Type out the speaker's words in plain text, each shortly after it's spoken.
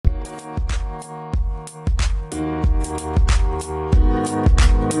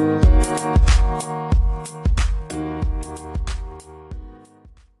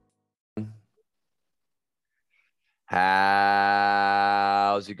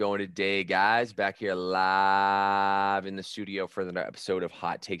it going today, guys? Back here live in the studio for another episode of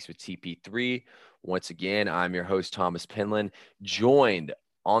Hot Takes with TP3. Once again, I'm your host, Thomas Penland, joined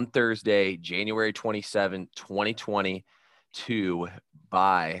on Thursday, January 27, 2022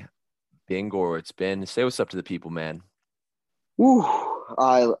 by Ben Gorwitz. Ben, say what's up to the people, man. Woo.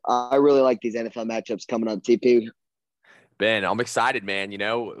 I really like these NFL matchups coming up, TP. Ben, I'm excited, man. You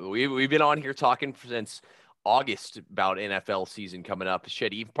know, we've been on here talking since August about NFL season coming up.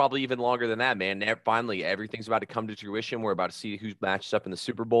 Shit, probably even longer than that, man. Finally, everything's about to come to fruition. We're about to see who's matched up in the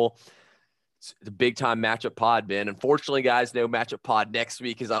Super Bowl. It's a big time matchup pod, Ben. Unfortunately, guys, no matchup pod next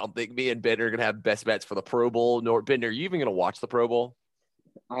week because I don't think me and Ben are going to have best bets for the Pro Bowl. Nor Ben, are you even going to watch the Pro Bowl?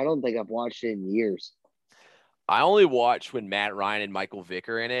 I don't think I've watched it in years. I only watch when Matt Ryan and Michael Vick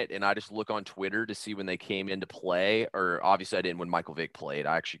are in it, and I just look on Twitter to see when they came into play. Or obviously, I didn't when Michael Vick played.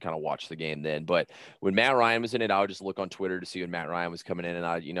 I actually kind of watched the game then. But when Matt Ryan was in it, I would just look on Twitter to see when Matt Ryan was coming in, and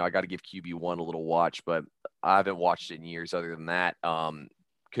I got to give QB1 a little watch, but I haven't watched it in years. Other than that,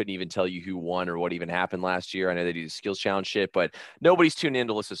 couldn't even tell you who won or what even happened last year. I know they do the skills challenge shit, but nobody's tuned in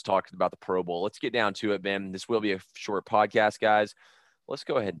to listen to talk about the Pro Bowl. Let's get down to it, Ben. This will be a short podcast, guys. Let's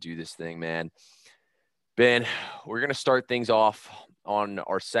go ahead and do this thing, man. Ben, we're going to start things off on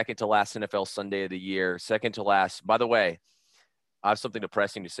our second to last NFL Sunday of the year. Second to last. By the way, I have something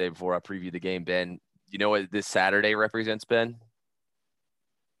depressing to say before I preview the game, Ben. You know what this Saturday represents, Ben?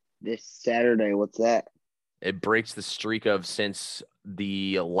 This Saturday, what's that? It breaks the streak of since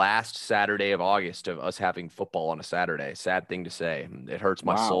the last Saturday of August of us having football on a Saturday. Sad thing to say. It hurts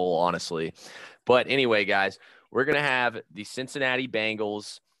my soul, honestly. But anyway, guys, we're going to have the Cincinnati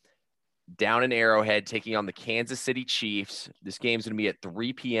Bengals down in Arrowhead taking on the Kansas City Chiefs. This game's going to be at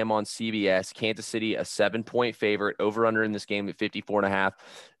 3 p.m. on CBS. Kansas City, a 7-point favorite. Over-under in this game at 54.5.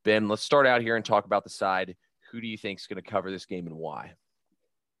 Ben, let's start out here and talk about the side. Who do you think is going to cover this game and why?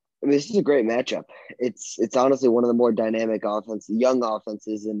 I mean, this is a great matchup. It's honestly one of the more dynamic young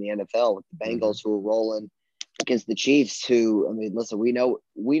offenses in the NFL with the Bengals who are rolling against the Chiefs who, I mean, listen, we know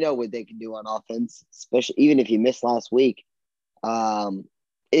what they can do on offense, especially even if you missed last week.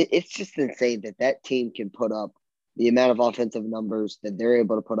 It's just insane that team can put up the amount of offensive numbers that they're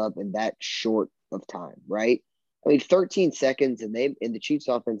able to put up in that short of time, right? I mean, 13 seconds, and the Chiefs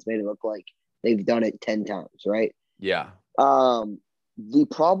offense made it look like they've done it 10 times, right? Yeah. The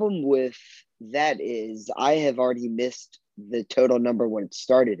problem with that is I have already missed the total number when it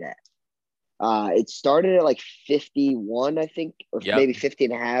started at. It started at like 51, I think, or maybe 50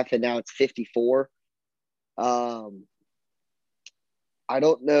 and a half, and now it's 54. I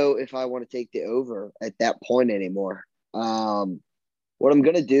don't know if I want to take the over at that point anymore. What I'm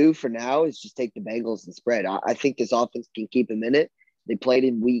going to do for now is just take the Bengals and spread. I think this offense can keep them in it. They played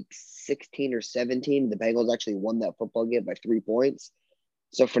in week 16 or 17. The Bengals actually won that football game by 3 points.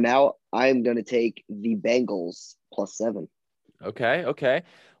 So for now, I'm going to take the Bengals +7. Okay.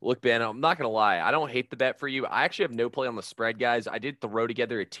 Look, Ben, I'm not going to lie. I don't hate the bet for you. I actually have no play on the spread, guys. I did throw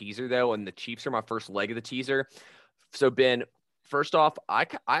together a teaser, though, and the Chiefs are my first leg of the teaser. So, Ben, first off, I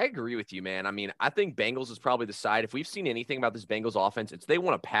agree with you, man. I mean, I think Bengals is probably the side. If we've seen anything about this Bengals offense, it's they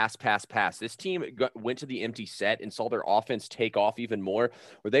want to pass. This team went to the empty set and saw their offense take off even more.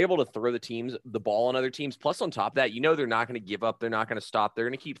 Were they able to throw the ball on other teams? Plus, on top of that, they're not going to give up. They're not going to stop. They're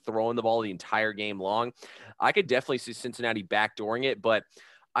going to keep throwing the ball the entire game long. I could definitely see Cincinnati backdooring it, but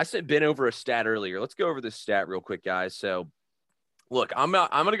I sent Ben over a stat earlier. Let's go over this stat real quick, guys. So, look, I'm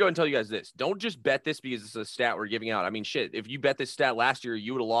going to go and tell you guys this. Don't just bet this because it's a stat we're giving out. I mean, shit, if you bet this stat last year,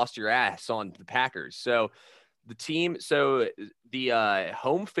 you would have lost your ass on the Packers. So the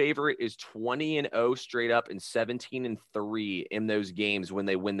home favorite is 20-0 straight up and 17-3 in those games when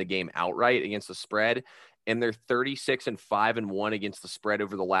they win the game outright against the spread. And they're 36-5-1 against the spread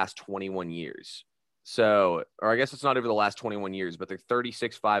over the last 21 years. So, or I guess it's not over the last 21 years, but they're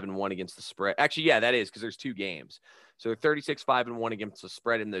 36-5-1 against the spread. Actually, yeah, that is because there's 2 games. So they're 36-5-1 against the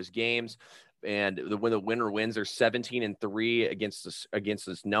spread in those games. And when the winner wins, they're 17-3 against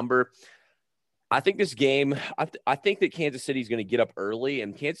this number. I think this game, I think that Kansas City is going to get up early,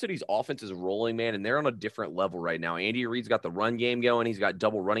 and Kansas City's offense is rolling, man, and they're on a different level right now. Andy Reid's got the run game going. He's got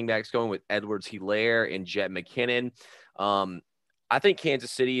double running backs going with Edwards-Helaire and Jet McKinnon. I think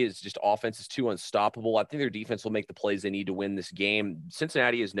Kansas City offense is too unstoppable. I think their defense will make the plays they need to win this game.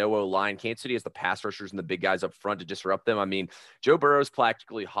 Cincinnati has no O-line. Kansas City has the pass rushers and the big guys up front to disrupt them. I mean, Joe Burrow's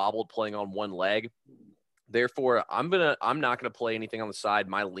practically hobbled playing on one leg. Therefore, I'm not gonna play anything on the side.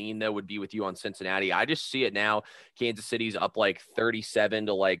 My lean though would be with you on Cincinnati. I just see it now. Kansas City's up like 37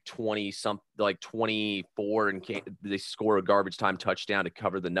 to like 20 some like 24, and they score a garbage time touchdown to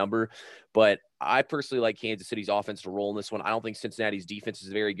cover the number. But I personally like Kansas City's offense to roll in this one. I don't think Cincinnati's defense is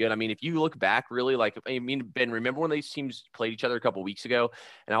very good. I mean, if you look back, really, like, I mean, Ben, remember when these teams played each other a couple weeks ago?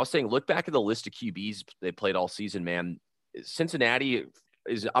 And I was saying, look back at the list of QBs they played all season, man. Cincinnati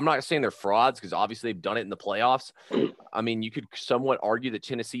I'm not saying they're frauds, because obviously they've done it in the playoffs. I mean, you could somewhat argue that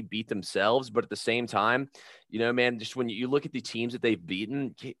Tennessee beat themselves, but at the same time, man, just when you look at the teams that they've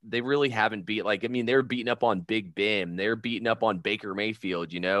beaten, they really haven't beat. Like, I mean, they were beating up on Big Ben, they're beating up on Baker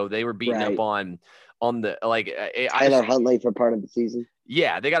Mayfield. They were beating up on the Tyler Huntley for part of the season.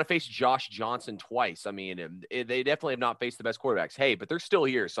 Yeah, they got to face Josh Johnson twice. I mean, they definitely have not faced the best quarterbacks. Hey, but they're still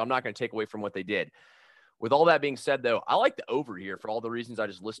here, so I'm not going to take away from what they did. With all that being said, though, I like the over here for all the reasons I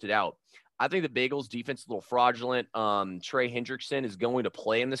just listed out. I think the Bagels defense is a little fraudulent. Trey Hendrickson is going to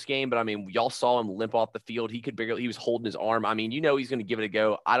play in this game, but I mean, y'all saw him limp off the field. He was holding his arm. I mean, he's going to give it a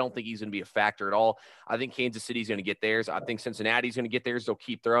go. I don't think he's going to be a factor at all. I think Kansas City's going to get theirs. I think Cincinnati's going to get theirs. They'll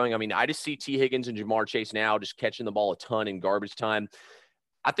keep throwing. I mean, I just see T. Higgins and Jamar Chase now just catching the ball a ton in garbage time.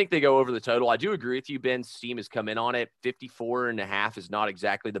 I think they go over the total. I do agree with you, Ben. Steam has come in on it. 54.5 is not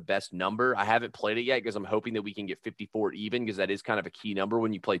exactly the best number. I haven't played it yet because I'm hoping that we can get 54 even, because that is kind of a key number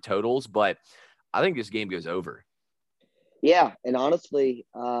when you play totals. But I think this game goes over. Yeah, and honestly,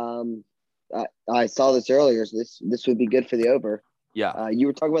 I saw this earlier, so this would be good for the over. Yeah. You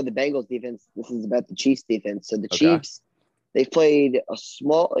were talking about the Bengals defense. This is about the Chiefs defense. So the Chiefs, they've played a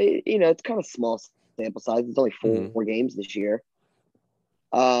small, it's kind of small sample size. It's only four games this year.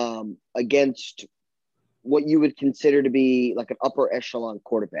 Against what you would consider to be like an upper echelon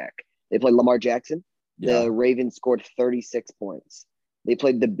quarterback. They played Lamar Jackson. The Ravens scored 36 points. They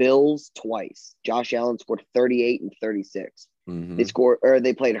played the Bills twice. Josh Allen scored 38 and 36.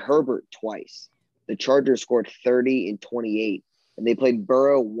 They played Herbert twice. The Chargers scored 30 and 28. And they played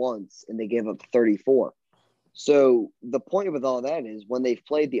Burrow once, and they gave up 34. So the point with all that is, when they've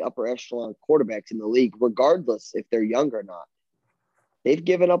played the upper echelon quarterbacks in the league, regardless if they're young or not, they've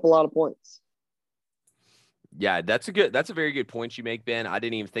given up a lot of points. Yeah, that's a very good point you make, Ben. I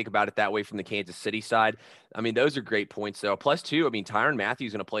didn't even think about it that way from the Kansas City side. I mean, those are great points, though. Plus, too, I mean, Tyrann Mathieu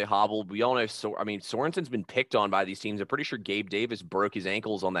is going to play hobbled. We all know, Sorensen's been picked on by these teams. I'm pretty sure Gabe Davis broke his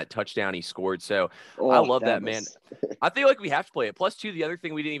ankles on that touchdown he scored. So I love that, man. I feel like we have to play it. Plus, too, the other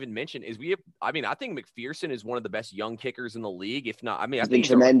thing we didn't even mention is I think McPherson is one of the best young kickers in the league. If not, I mean, I think he's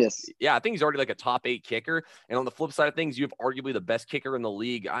tremendous. I think he's already like a top 8 kicker. And on the flip side of things, you have arguably the best kicker in the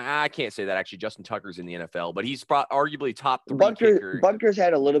league. I can't say that, actually. Justin Tucker's in the NFL, but he's arguably top 3 kicker. Butker's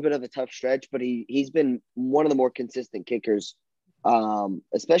had a little bit of a tough stretch, but he's been one of the more consistent kickers,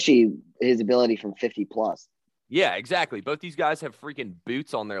 especially his ability from 50 plus. Yeah, exactly. Both these guys have freaking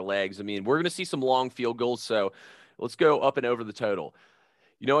boots on their legs. I mean, we're going to see some long field goals, so let's go up and over the total.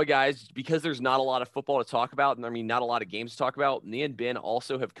 You know what, guys? Because there's not a lot of football to talk about, and I mean, not a lot of games to talk about, me and Ben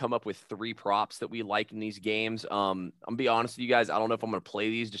also have come up with 3 props that we like in these games. I'm going to be honest with you guys. I don't know if I'm going to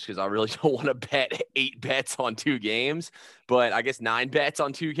play these just because I really don't want to bet 8 bets on 2 games, but I guess 9 bets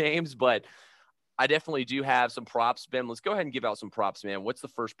on 2 games. But I definitely do have some props. Ben, let's go ahead and give out some props, man. What's the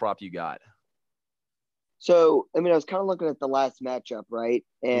first prop you got? So, I mean, I was kind of looking at the last matchup, right?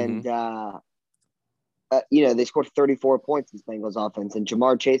 And, they scored 34 points in this Bengals offense, and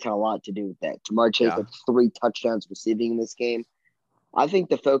Jamar Chase had a lot to do with that. Jamar Chase had 3 touchdowns receiving in this game. I think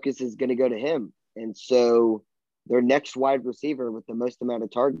the focus is going to go to him. And so their next wide receiver with the most amount of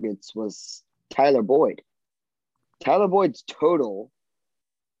targets was Tyler Boyd. Tyler Boyd's total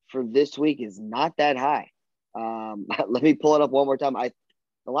for this week is not that high. Let me pull it up one more time.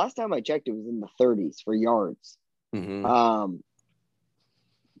 The last time I checked, it was in the 30s for yards.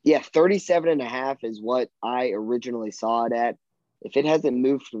 37.5 is what I originally saw it at. If it hasn't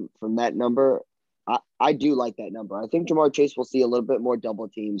moved from that number, I do like that number. I think Jamar Chase will see a little bit more double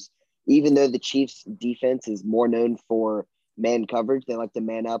teams, even though the Chiefs defense is more known for man coverage. They like to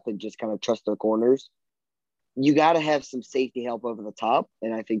man up and just kind of trust their corners. You got to have some safety help over the top.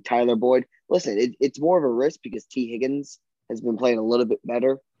 And I think Tyler Boyd, listen, it's more of a risk because T. Higgins has been playing a little bit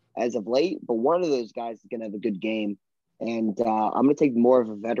better as of late, but one of those guys is going to have a good game. And I'm going to take more of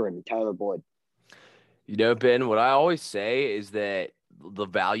a veteran, Tyler Boyd. Ben, what I always say is that the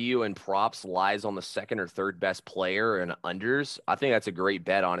value and props lies on the second or third best player and unders, I think that's a great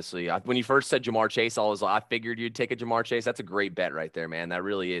bet, honestly. When you first said Jamar Chase, I figured you'd take a Jamar Chase. That's a great bet right there, man. That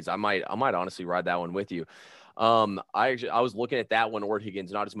really is. I might honestly ride that one with you. I was looking at that one, or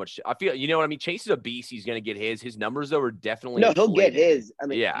Higgins, not as much. I feel, you know what I mean? Chase is a beast. He's going to get his. His numbers, though, are definitely No, he'll get inflated. his. I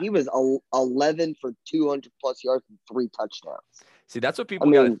mean, Yeah. he was 11 for 200 plus yards and 3 touchdowns. See, that's what people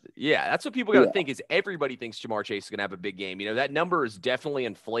got to that's what people got to think is everybody thinks Jamar Chase is going to have a big game. You know, that number is definitely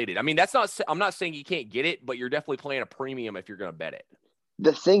inflated. I mean, I'm not saying you can't get it, but you're definitely playing a premium if you're going to bet it.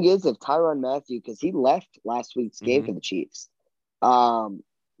 The thing is, if Tyrann Mathieu, because he left last week's game for the Chiefs, and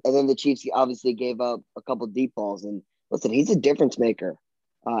then the Chiefs obviously gave up a couple deep balls. And listen, he's a difference maker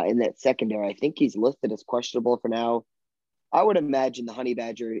in that secondary. I think he's listed as questionable for now. I would imagine the Honey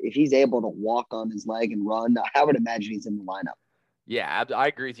Badger, if he's able to walk on his leg and run, I would imagine he's in the lineup. Yeah, I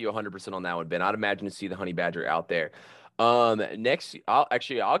agree with you 100% on that one, Ben. I'd imagine to see the Honey Badger out there. Next, I'll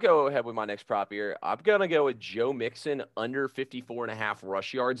go ahead with my next prop here. I'm going to go with Joe Mixon under 54.5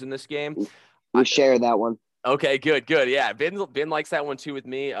 rush yards in this game. We share that one. Okay, good. Yeah, Ben likes that one too with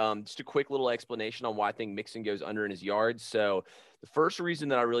me. Just a quick little explanation on why I think Mixon goes under in his yards. So the first reason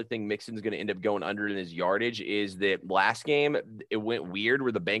that I really think Mixon's going to end up going under in his yardage is that last game it went weird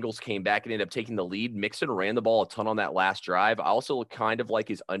where the Bengals came back and ended up taking the lead. Mixon ran the ball a ton on that last drive. I also kind of like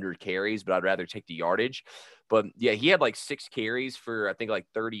his under carries, but I'd rather take the yardage. But yeah, he had like 6 carries for, I think, like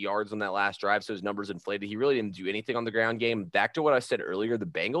 30 yards on that last drive. So his numbers inflated. He really didn't do anything on the ground game. Back to what I said earlier, the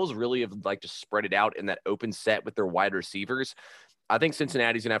Bengals really have like to spread it out in that open set with their wide receivers. I think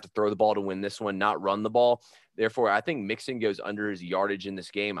Cincinnati's going to have to throw the ball to win this one, not run the ball. Therefore, I think Mixon goes under his yardage in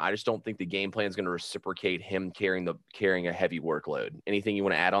this game. I just don't think the game plan is going to reciprocate him carrying a heavy workload. Anything you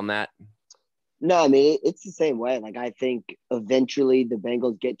want to add on that? No, I mean, it's the same way. Like, I think eventually the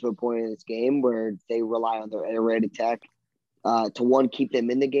Bengals get to a point in this game where they rely on their air raid attack to, one, keep them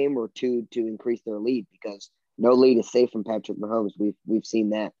in the game, or 2, to increase their lead, because no lead is safe from Patrick Mahomes. We've seen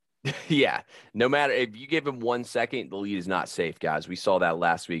that. Yeah. No matter if you give him 1 second, the lead is not safe, guys. We saw that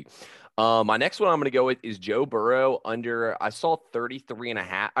last week. My next one I'm going to go with is Joe Burrow I saw over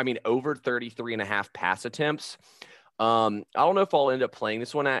 33.5 pass attempts. I don't know if I'll end up playing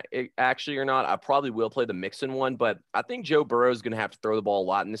this one actually or not. I probably will play the Mixon one, but I think Joe Burrow is going to have to throw the ball a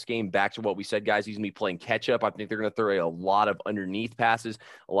lot in this game. Back to what we said, guys, he's going to be playing catch up. I think they're going to throw a lot of underneath passes,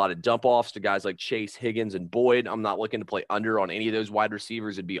 a lot of dump offs to guys like Chase, Higgins, and Boyd. I'm not looking to play under on any of those wide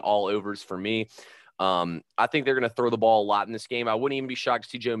receivers. It'd be all overs for me. I think they're going to throw the ball a lot in this game. I wouldn't even be shocked to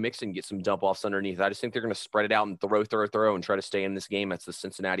see Joe Mixon get some dump offs underneath. I just think they're going to spread it out and throw and try to stay in this game. That's the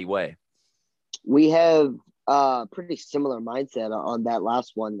Cincinnati way. We have pretty similar mindset on that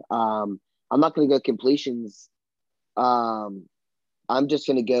last one. I'm not going to go completions. I'm just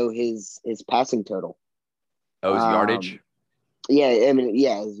going to go his passing total. Oh, his yardage? Yeah, I mean,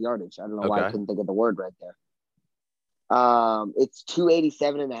 yeah, his yardage. I don't know why I couldn't think of the word right there. It's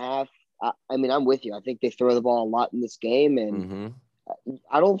 287.5. I mean, I'm with you. I think they throw the ball a lot in this game, and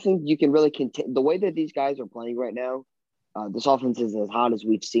I don't think you can really contain the way that these guys are playing right now. This offense is as hot as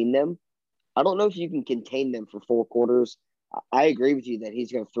we've seen them. I don't know if you can contain them for 4 quarters. I agree with you that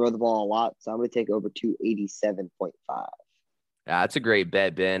he's going to throw the ball a lot, so I'm going to take over 287.5. Yeah, that's a great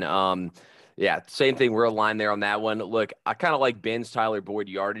bet, Ben. Yeah, same thing. We're aligned there on that one. Look, I kind of like Ben's Tyler Boyd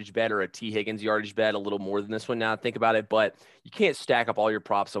yardage bet or a T. Higgins yardage bet a little more than this one now. Think about it, but you can't stack up all your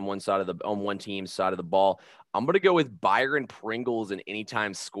props on one team's side of the ball. I'm going to go with Byron Pringles an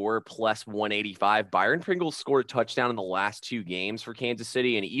anytime score plus 185. Byron Pringles scored a touchdown in the last 2 games for Kansas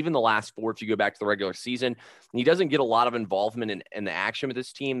City, and even the last 4 if you go back to the regular season. And he doesn't get a lot of involvement in the action with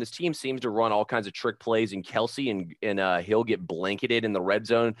this team. This team seems to run all kinds of trick plays, and Kelsey and Hill get blanketed in the red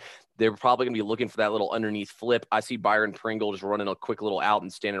zone. They're probably going to be looking for that little underneath flip. I see Byron Pringle just running a quick little out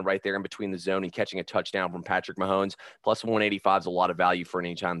and standing right there in between the zone and catching a touchdown from Patrick Mahomes. Plus 185 is a lot of value for an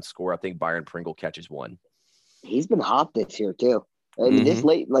anytime score. I think Byron Pringle catches one. He's been hot this year too. I mean, this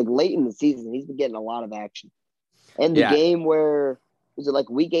late in the season, he's been getting a lot of action. And the game where was it like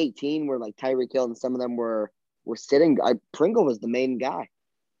week 18 where like Tyreek Hill and some of them were sitting? Pringle was the main guy.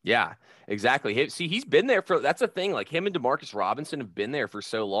 Yeah, exactly. He's been there that's the thing. Like him and Demarcus Robinson have been there for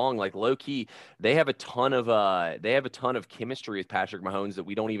so long. Like low key, they have a ton of chemistry with Patrick Mahomes that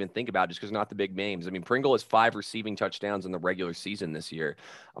we don't even think about just because not the big names. I mean, Pringle has 5 receiving touchdowns in the regular season this year.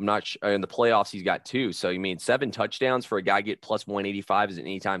 I'm not in the playoffs. He's got 2. So you mean 7 touchdowns for a guy get plus 185 as an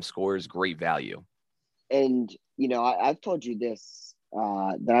anytime score is great value. And you know, I've told you this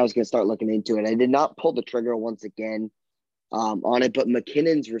that I was going to start looking into it. I did not pull the trigger once again on it, but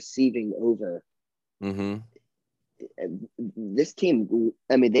McKinnon's receiving over. This team,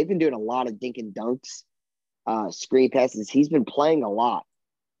 I mean, they've been doing a lot of dink and dunks screen passes. He's been playing a lot,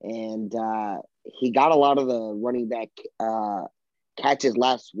 and he got a lot of the running back catches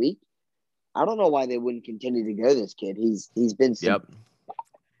last week. I don't know why they wouldn't continue to go this kid. He's been. Yep.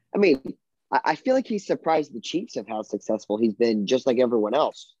 I mean, I feel like he's surprised the Chiefs of how successful he's been, just like everyone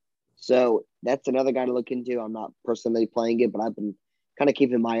else. So that's another guy to look into. I'm not personally playing it, but I've been kind of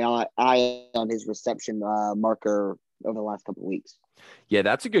keeping my eye on his reception marker over the last couple of weeks. Yeah,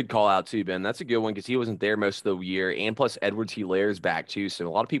 that's a good call out too, Ben. That's a good one because he wasn't there most of the year. And plus Edwards-Helaire is back too. So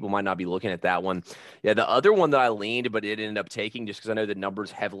a lot of people might not be looking at that one. Yeah, the other one that I leaned, but it ended up taking just because I know the numbers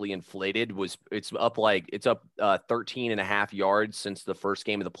heavily inflated was it's up 13 and a half yards since the first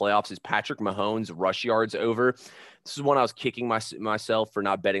game of the playoffs is Patrick Mahomes rush yards over. This is one I was kicking myself for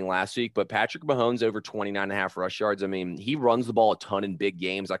not betting last week, but Patrick Mahomes over 29 and a half rush yards. I mean, he runs the ball a ton in big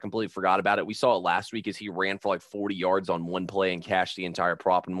games. I completely forgot about it. We saw it last week as he ran for like 40 yards on one play and cashed the entire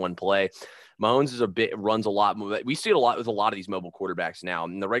prop in one play. Mahomes runs a lot. We see it a lot with a lot of these mobile quarterbacks now.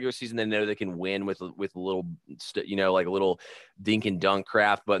 In the regular season, they know they can win with a little, like a little dink and dunk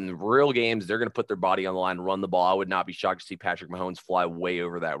craft. But in the real games, they're going to put their body on the line and run the ball. I would not be shocked to see Patrick Mahomes fly way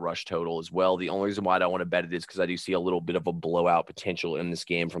over that rush total as well. The only reason why I don't want to bet it is because I do see a little bit of a blowout potential in this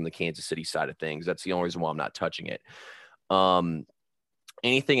game from the Kansas City side of things. That's the only reason why I'm not touching it.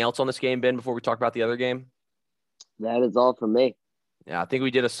 Anything else on this game, Ben, before we talk about the other game? That is all from me. Yeah, I think we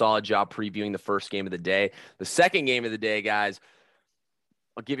did a solid job previewing the first game of the day. The second game of the day, guys,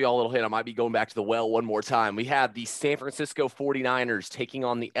 I'll give you all a little hint. I might be going back to the well one more time. We have the San Francisco 49ers taking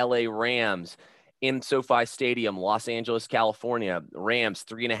on the LA Rams in SoFi Stadium, Los Angeles, California. Rams,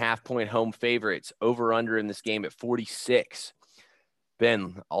 3.5-point home favorites, over under in this game at 46.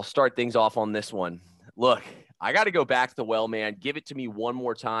 Ben, I'll start things off on this one. Look, I got to go back to the well, man. Give it to me one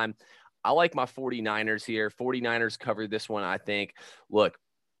more time. I like my 49ers here. 49ers covered this one, I think. Look,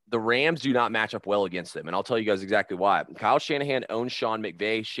 the Rams do not match up well against them, and I'll tell you guys exactly why. Kyle Shanahan owns Sean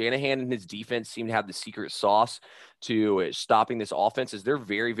McVay. Shanahan and his defense seem to have the secret sauce to stopping this offense, as they're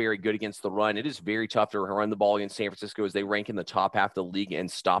very, very good against the run. It is very tough to run the ball against San Francisco, as they rank in the top half of the league in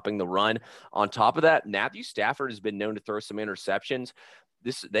stopping the run. On top of that, Matthew Stafford has been known to throw some interceptions.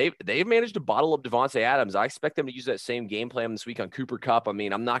 They've managed to bottle up Devontae Adams. I expect them to use that same game plan this week on Cooper Kupp. I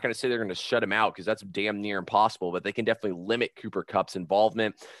mean, I'm not going to say they're going to shut him out because that's damn near impossible, but they can definitely limit Cooper Kupp's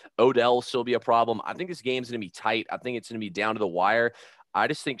involvement. Odell will still be a problem. I think this game's going to be tight. I think it's going to be down to the wire. I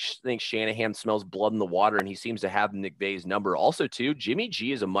just think Shanahan smells blood in the water, and he seems to have McVay's number. Also, too, Jimmy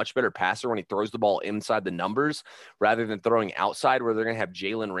G is a much better passer when he throws the ball inside the numbers rather than throwing outside, where they're going to have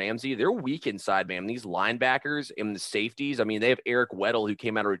Jalen Ramsey. They're weak inside, man. These linebackers and the safeties, I mean, they have Eric Weddle, who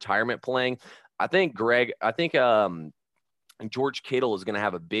came out of retirement playing. I think George Kittle is going to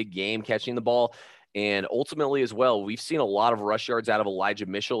have a big game catching the ball. And ultimately as well, we've seen a lot of rush yards out of Elijah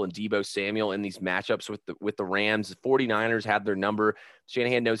Mitchell and Deebo Samuel in these matchups with the Rams. The 49ers have their number.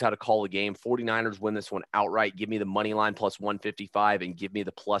 Shanahan knows how to call a game. 49ers win this one outright. Give me the money line plus 155 and give me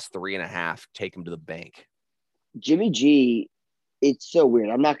the plus 3.5. Take them to the bank. Jimmy G, it's so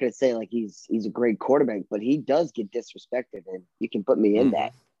weird. I'm not going to say like he's a great quarterback, but he does get disrespected, and you can put me in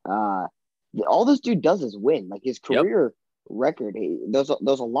that. All this dude does is win. Like his career record, there's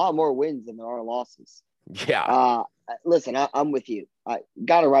a lot more wins than there are losses. Yeah. Listen, I'm with you. I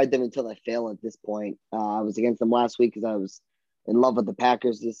got to ride them until they fail at this point. I was against them last week because I was in love with the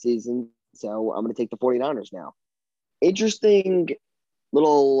Packers this season. So I'm going to take the 49ers now. Interesting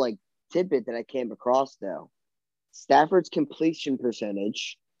little like tidbit that I came across though. Stafford's completion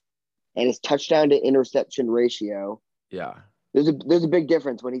percentage and his touchdown to interception ratio. Yeah. There's a big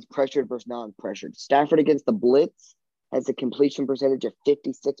difference when he's pressured versus non-pressured. Stafford against the blitz has a completion percentage of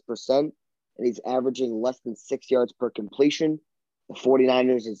 56%, and he's averaging less than 6 yards per completion. The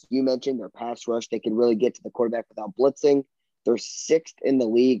 49ers, as you mentioned, their pass rush, they can really get to the quarterback without blitzing. They're sixth in the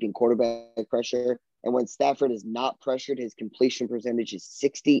league in quarterback pressure. And when Stafford is not pressured, his completion percentage is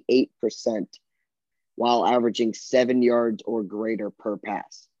 68%, while averaging 7 yards or greater per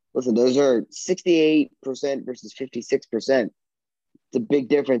pass. Listen, those are 68% versus 56%. It's a big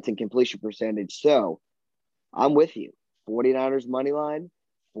difference in completion percentage. So I'm with you. 49ers money line,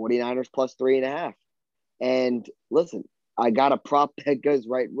 49ers plus 3.5. And listen, I got a prop that goes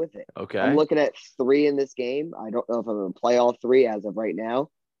right with it. Okay. I'm looking at 3 in this game. I don't know if I'm going to play all 3 as of right now.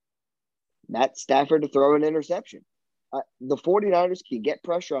 Matt Stafford to throw an interception. The 49ers can get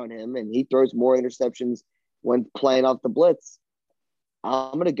pressure on him, and he throws more interceptions when playing off the blitz.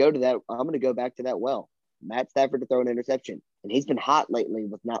 I'm going to go to that. I'm going to go back to that well. Matt Stafford to throw an interception. And he's been hot lately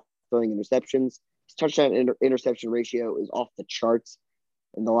with not throwing interceptions. His touchdown interception ratio is off the charts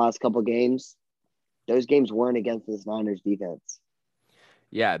in the last couple of games. Those games weren't against this Niners defense.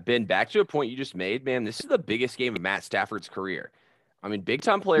 Yeah, Ben, back to a point you just made, man. This is the biggest game of Matt Stafford's career. I mean, big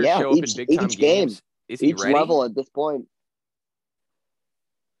time players Yeah, show up in big time each game, games. Is he each ready? level at this point,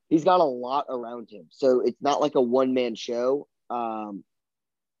 he's got a lot around him. So it's not like a one man show,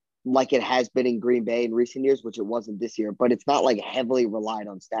 like it has been in Green Bay in recent years, which it wasn't this year. But it's not like heavily relied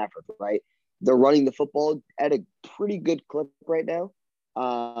on Stafford, right? They're running the football at a pretty good clip right now.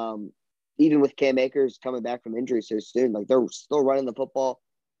 Even with Cam Akers coming back from injury so soon, like they're still running the football.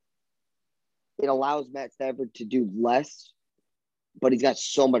 It allows Matt Stafford to do less, but he's got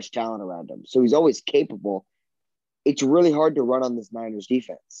so much talent around him. So he's always capable. It's really hard to run on this Niners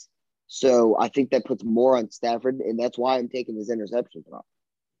defense. So I think that puts more on Stafford, and that's why I'm taking his interception from.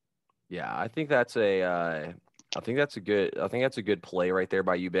 Yeah, I think that's a good play right there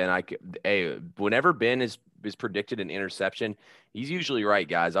by you, Ben. Whenever Ben is predicted an interception, he's usually right,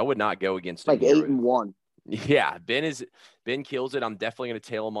 guys. I would not go against him Like here. 8-1. Yeah, Ben kills it. I'm definitely going to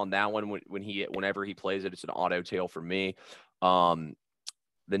tail him on that one whenever he plays it. It's an auto tail for me.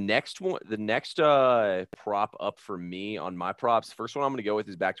 The next prop up for me on my props, first one I'm going to go with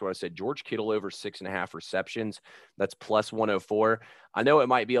is back to what I said, George Kittle over 6.5 receptions. That's plus 104. I know it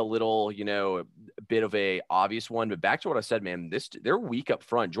might be a little, a bit of a obvious one, but back to what I said, man, they're weak up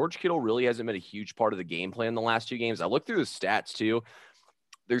front. George Kittle really hasn't been a huge part of the game plan the last two games. I looked through the stats too.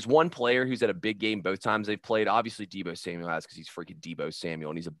 There's one player who's at a big game both times they've played. Obviously, Deebo Samuel has because he's freaking Deebo Samuel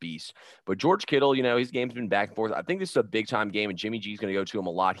and he's a beast. But George Kittle, his game's been back and forth. I think this is a big-time game, and Jimmy G's going to go to him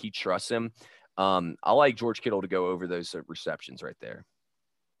a lot. He trusts him. I like George Kittle to go over those receptions right there.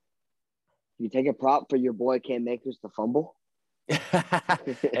 You take a prop for your boy Cam Akers to fumble?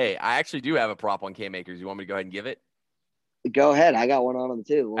 Hey, I actually do have a prop on Cam Akers. You want me to go ahead and give it? Go ahead. I got one on him,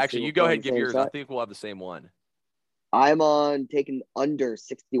 too. Actually, you go ahead and give yours. I think we'll have the same one. I'm on taking under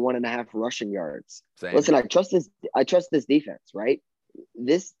 61.5 rushing yards. Same. Listen, I trust this defense, right?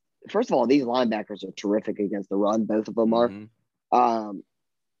 First of all, these linebackers are terrific against the run. Both of them are.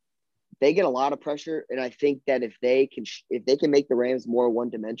 They get a lot of pressure, and I think that if they can make the Rams more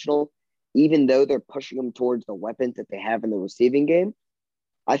one-dimensional, even though they're pushing them towards the weapons that they have in the receiving game,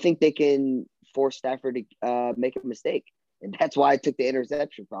 I think they can force Stafford to make a mistake. And that's why I took the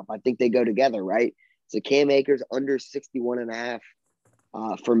interception prop. I think they go together, right? So Cam Akers under 61.5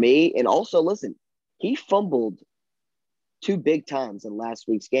 for me. And also, listen, he fumbled 2 big times in last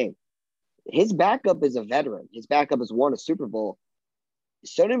week's game. His backup is a veteran. His backup has won a Super Bowl.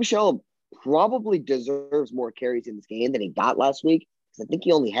 Sony Michel probably deserves more carries in this game than he got last week, because I think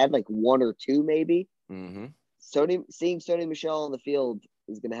he only had like 1 or 2 maybe. Mm-hmm. Seeing Sony Michel on the field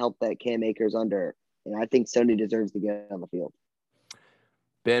is going to help that Cam Akers under. And I think Sony deserves to get on the field.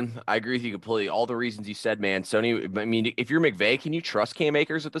 Ben, I agree with you completely. All the reasons you said, man. Sony, I mean, if you're McVay, can you trust Cam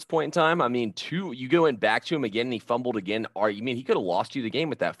Akers at this point in time? I mean, you going back to him again and he fumbled again. He could have lost you the game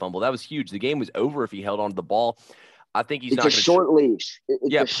with that fumble. That was huge. The game was over if he held onto the ball. I think he's it's not going to short leash.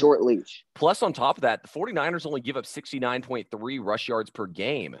 It's a short leash. Plus, on top of that, the 49ers only give up 69.3 rush yards per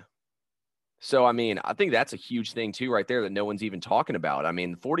game. So, I mean, I think that's a huge thing too right there that no one's even talking about. I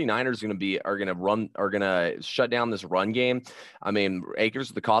mean, the 49ers are going to shut down this run game. I mean, Akers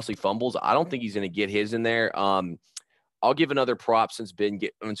with the costly fumbles, I don't think he's going to get his in there. I'll give another prop since we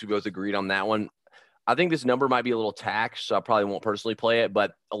both agreed on that one. I think this number might be a little taxed, so I probably won't personally play it.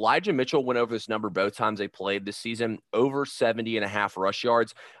 But Elijah Mitchell went over this number both times they played this season, over 70.5 rush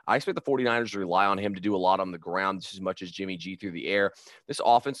yards. I expect the 49ers to rely on him to do a lot on the ground just as much as Jimmy G through the air. This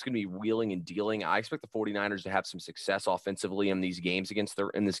offense is going to be wheeling and dealing. I expect the 49ers to have some success offensively in this game against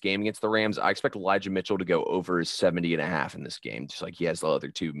the Rams. I expect Elijah Mitchell to go over his 70.5 in this game, just like he has the other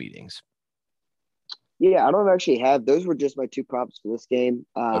 2 meetings. Yeah, I don't actually have – those were just my 2 props for this game.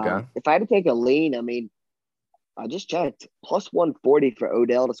 Okay. If I had to take a lean, I mean, I just checked. Plus 140 for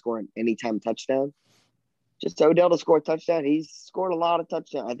Odell to score an anytime touchdown. Just Odell to score a touchdown. He's scored a lot of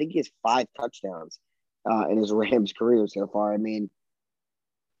touchdowns. I think he has 5 touchdowns in his Rams career so far. I mean,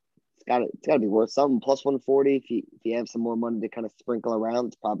 it's got to be worth something. Plus 140 if you have some more money to kind of sprinkle around.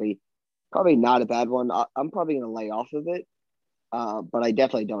 It's probably not a bad one. I'm probably going to lay off of it, but I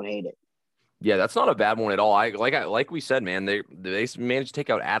definitely don't hate it. Yeah, that's not a bad one at all. Like we said, man, they managed to take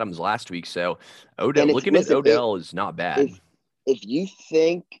out Adams last week. So Odell is not bad. If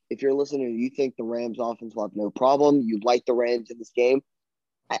you're listening, you think the Rams offense will have no problem, you like the Rams in this game,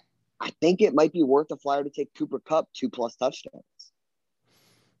 I think it might be worth a flyer to take Cooper Kupp 2+ touchdowns.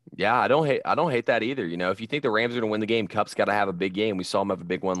 Yeah, I don't hate that either. If you think the Rams are going to win the game, Kupp's got to have a big game. We saw him have a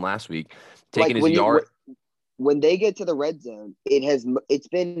big one last week, taking his yard. When they get to the red zone, it's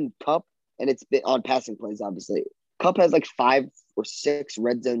been Kupp. And it's been on passing plays, obviously. Kupp has like 5 or 6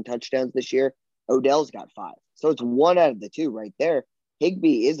 red zone touchdowns this year. Odell's got 5. So it's 1 out of the 2 right there.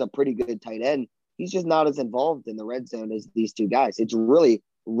 Higbee is a pretty good tight end. He's just not as involved in the red zone as these two guys. It's really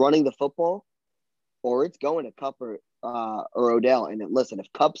running the football, or it's going to Kupp or Odell. And listen, if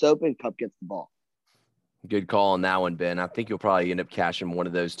Kupp's open, Kupp gets the ball. Good call on that one, Ben. I think you'll probably end up cashing one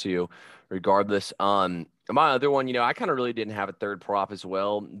of those two regardless. My other one, I kind of really didn't have a third prop as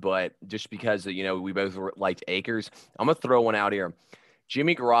well, but just because, we both liked Akers, I'm going to throw one out here.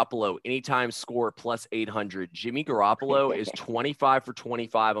 Jimmy Garoppolo, anytime score plus 800. Jimmy Garoppolo is 25 for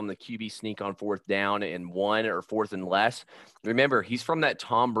 25 on the QB sneak on fourth down and 1 or fourth and less. Remember, he's from that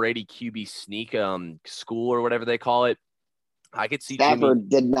Tom Brady QB sneak school or whatever they call it. I could see Stafford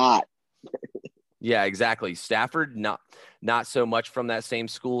did not. Yeah, exactly. Stafford, not so much from that same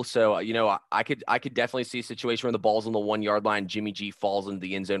school. So, I could definitely see a situation where the ball's on the 1 yard line. Jimmy G falls into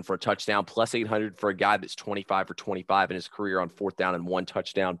the end zone for a touchdown. Plus 800 for a guy that's 25 for 25 in his career on fourth down and 1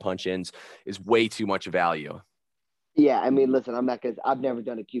 touchdown punch ins is way too much value. Yeah, I mean, listen, I've never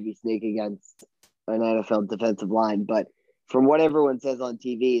done a QB sneak against an NFL defensive line, but from what everyone says on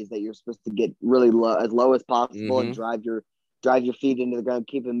TV is that you're supposed to get really low, as low as possible, and drive your feet into the ground,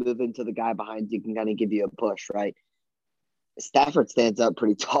 keep it moving so the guy behind you can kind of give you a push, right? Stafford stands up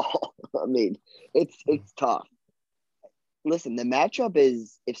pretty tall. I mean, it's tough. Listen, the matchup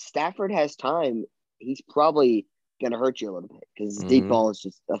is if Stafford has time, he's probably going to hurt you a little bit because deep ball is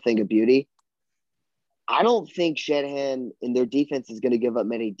just a thing of beauty. I don't think Shanahan in their defense is going to give up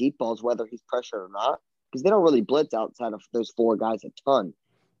many deep balls, whether he's pressured or not, because they don't really blitz outside of those 4 guys a ton.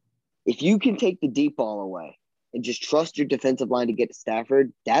 If you can take the deep ball away and just trust your defensive line to get to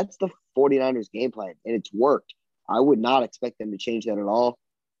Stafford, that's the 49ers game plan, and it's worked. I would not expect them to change that at all.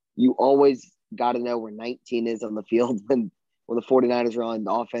 You always got to know where 19 is on the field when the 49ers are on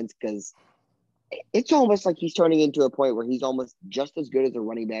offense, because it's almost like he's turning into a point where he's almost just as good as a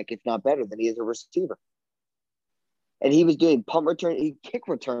running back, if not better, than he is a receiver. And he was doing punt return, he kick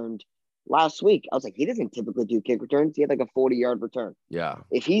returned last week. I was like, he doesn't typically do kick returns. He had like a 40-yard return. Yeah.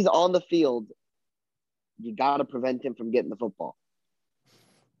 If he's on the field, you got to prevent him from getting the football.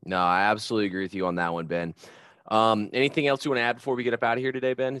 No, I absolutely agree with you on that one, Ben. Anything else you want to add before we get up out of here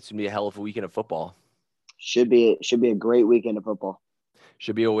today, Ben? It's going to be a hell of a weekend of football. Should be a great weekend of football.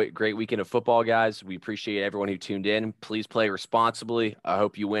 Should be a great weekend of football, guys. We appreciate everyone who tuned in. Please play responsibly. I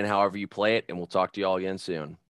hope you win however you play it, and we'll talk to you all again soon.